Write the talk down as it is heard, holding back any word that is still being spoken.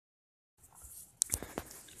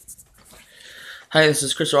Hi, this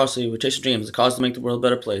is Chris Rossi with Chasing Dreams, the cause to make the world a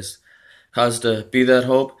better place, cause to be that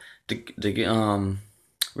hope, to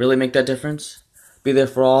really make that difference, be there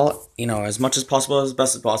for all, as much as possible, as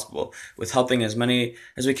best as possible, with helping as many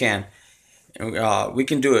as we can. And, we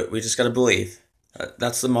can do it. We just gotta believe.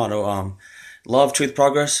 That's the motto. Love, truth,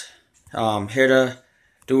 progress. Here to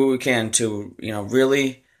do what we can to,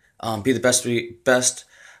 really be the best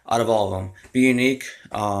out of all of them. Be unique.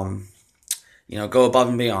 Go above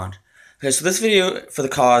and beyond. Okay, so this video for the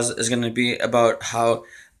cause is going to be about how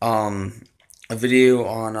a video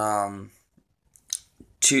on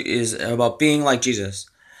is about being like Jesus,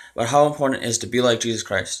 about how important it is to be like Jesus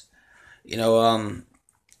Christ. You know,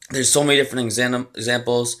 there's so many different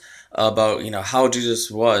examples about how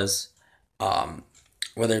Jesus was,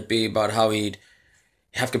 whether it be about how he'd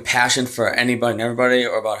have compassion for anybody and everybody,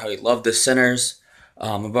 or about how he loved the sinners,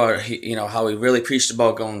 about how he really preached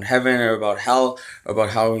about going to heaven or about hell, or about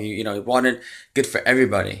how he wanted good for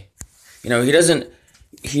everybody. He doesn't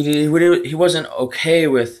he wasn't okay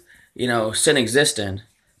with sin existing,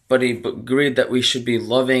 but he agreed that we should be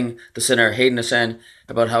loving the sinner, hating the sin,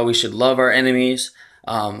 about how we should love our enemies,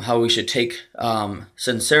 how we should take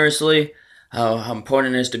sin seriously, how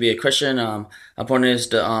important it is to be a Christian, how important it is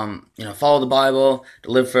to follow the Bible, to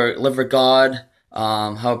live for God,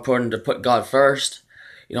 how important to put God first,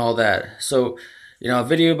 all that. So, a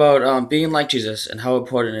video about being like Jesus and how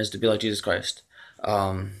important it is to be like Jesus Christ.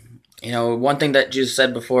 One thing that Jesus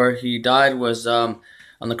said before he died was on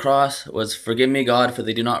the cross was, "Forgive me, God, for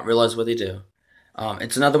they do not realize what they do."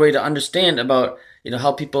 It's another way to understand about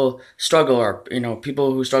how people struggle, or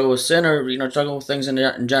people who struggle with sin, or struggle with things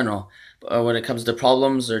in general, when it comes to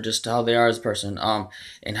problems or just how they are as a person.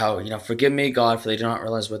 And how forgive me, God, for they do not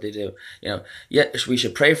realize what they do. Yet we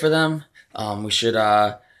should pray for them. We should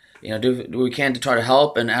do what we can to try to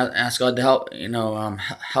help and ask God to help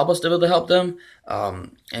help us to be able to help them.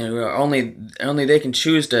 And only they can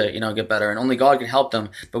choose to get better, and only God can help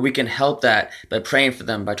them. But we can help that by praying for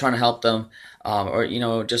them, by trying to help them,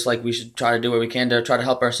 or just like we should try to do what we can to try to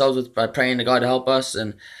help ourselves by praying to God to help us,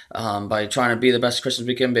 and by trying to be the best Christians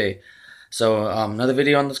we can be. So another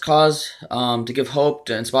video on this cause, to give hope,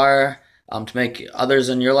 to inspire, to make others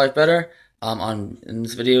in your life better. In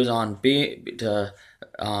this video is on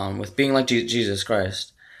with being like Jesus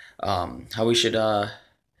Christ. How we should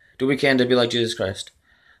do what we can to be like Jesus Christ.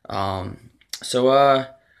 So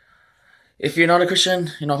if you're not a Christian,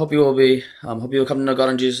 hope you will be. Hope you will come to know God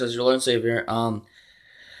and Jesus as your Lord and Savior.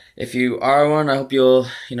 If you are one, I hope you'll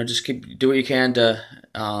just do what you can to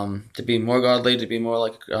be more godly, to be more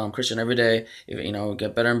like Christian every day.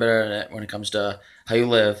 Get better and better at it when it comes to how you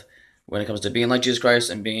live, when it comes to being like Jesus Christ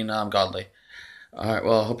and being godly. All right.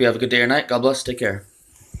 Well, hope you have a good day or night. God bless. Take care.